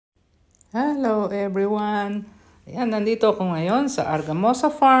Hello everyone! Ayan, nandito ako ngayon sa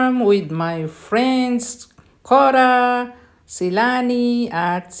Argamosa Farm with my friends Cora, si Lani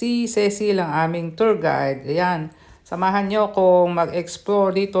at si Cecil, ang aming tour guide. Ayan, samahan nyo akong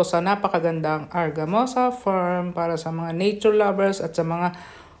mag-explore dito sa napakagandang Argamosa Farm para sa mga nature lovers at sa mga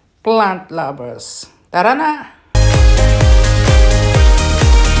plant lovers. Tara na!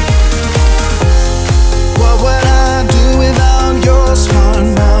 What would I do without your smart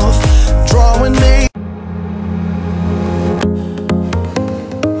mouth? Drawing me.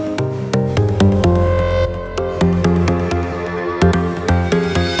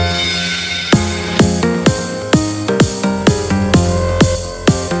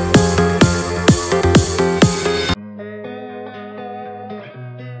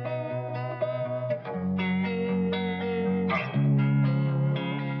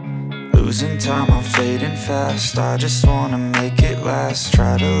 Losing time, I'm fading fast. I just wanna make it last.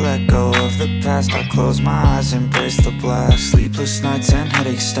 Try to let go of the past. I close my eyes, embrace the blast. Sleepless nights and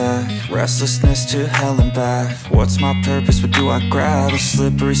headaches stack. Restlessness to hell and back. What's my purpose? What do I grab? A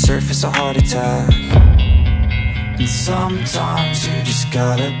slippery surface, a heart attack. And sometimes you just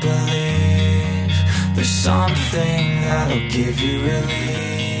gotta believe there's something that'll give you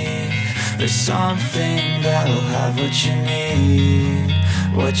relief. There's something that'll have what you need.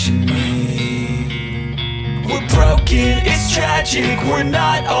 What you need. We're broken, it's tragic. We're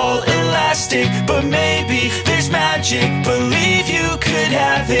not all elastic, but maybe there's magic. Believe you could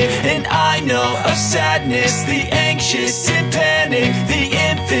have it. And I know of sadness, the anxious and panic, the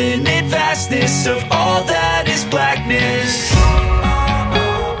infinite vastness of all that is blackness.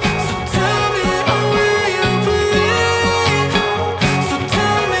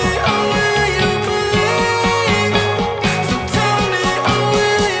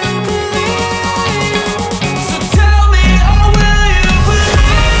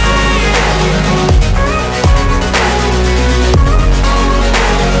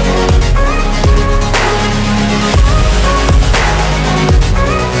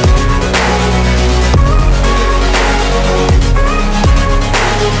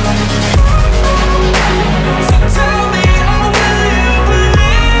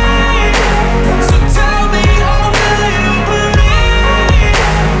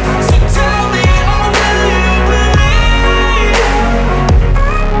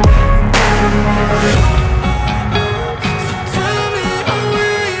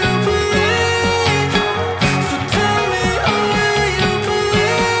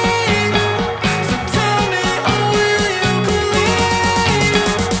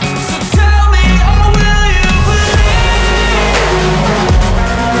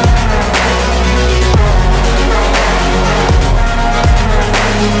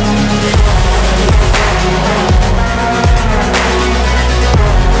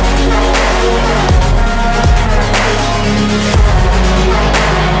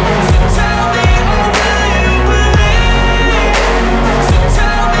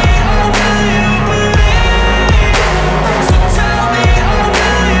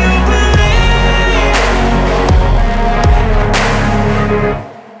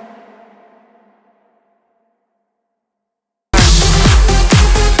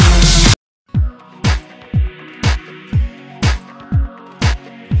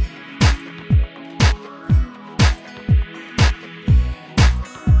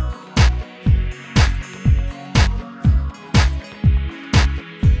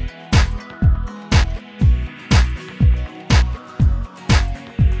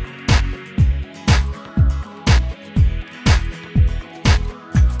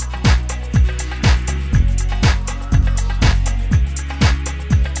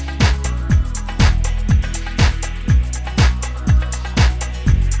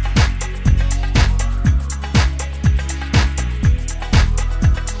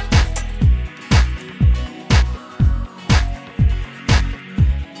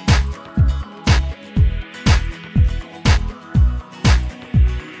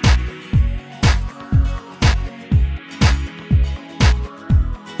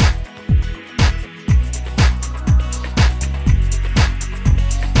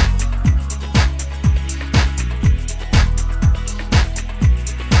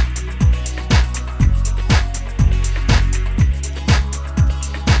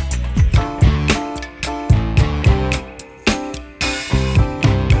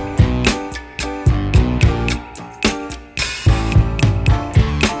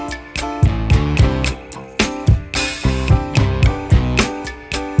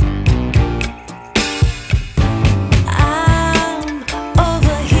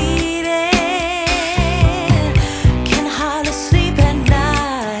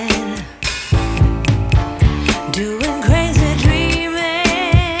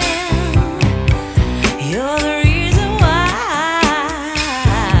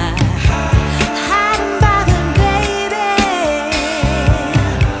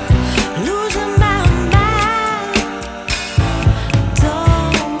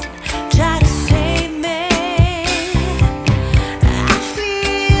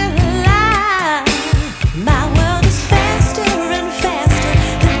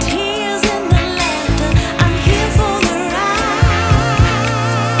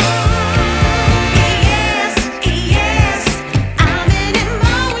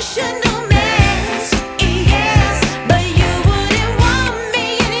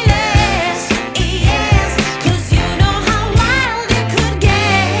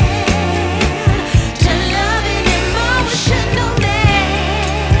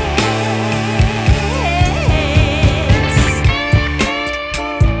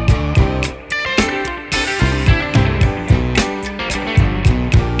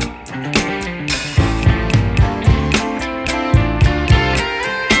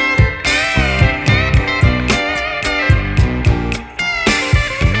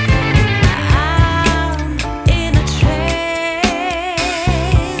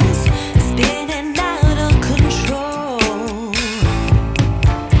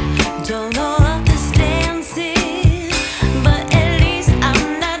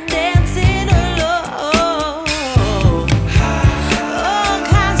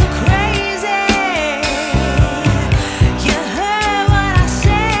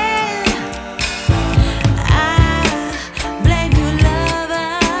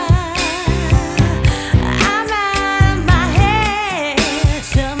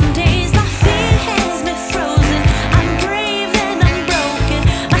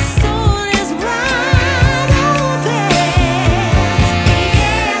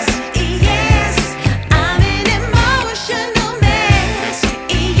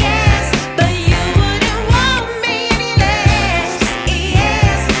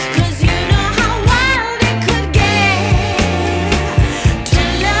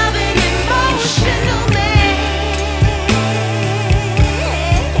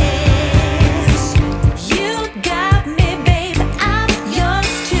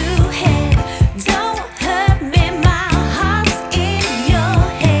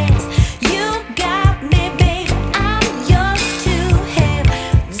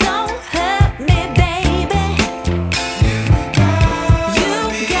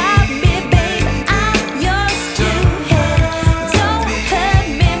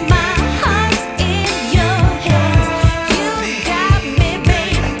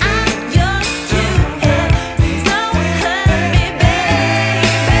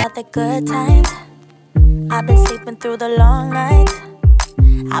 good times. I've been sleeping through the long nights.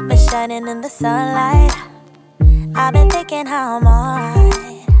 I've been shining in the sunlight. I've been thinking how I'm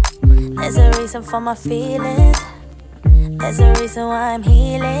alright. There's a reason for my feelings. There's a reason why I'm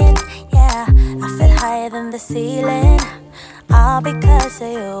healing. Yeah, I feel higher than the ceiling. All because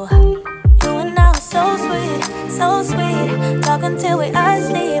of you. You and I were so sweet, so sweet. Talking till we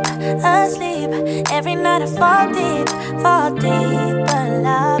asleep, asleep. Every night I fall deep, but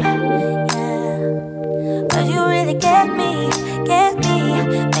love, yeah. Cause you really get me,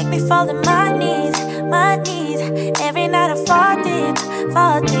 make me fall to my knees, my knees. Every night I fall deep,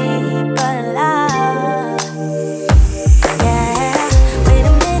 but love, yeah. Wait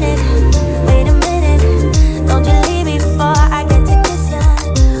a minute, don't you leave me before I get to kiss ya.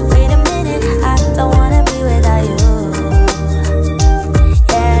 Wait a minute, I don't wanna be without you.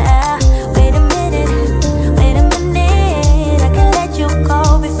 Yeah, wait a minute, I can let you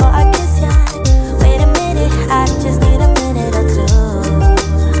go before I kiss ya. Wait a minute, I just need a minute or two.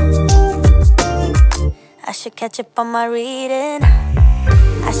 I should catch up on my reading,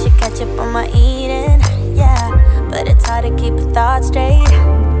 I should catch up on my eating, yeah. But it's hard to keep your thoughts straight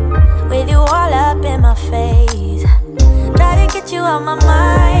with you all up in my face. Try to get you out my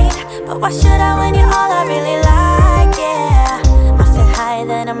mind, but why should I when you're all I really like, yeah. I feel higher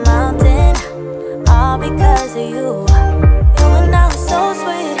than a mountain, all because of you. You and I were so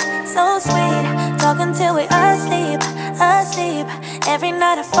sweet, so sweet. Talking till we asleep, asleep. Every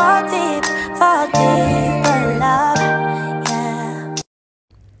night I fall deep, but love, yeah.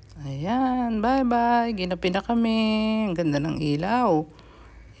 Ayan, bye-bye. Ginapi na kami. Ang ganda ng ilaw.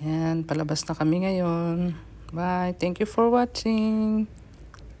 Ayan, palabas na kami ngayon. Bye. Thank you for watching.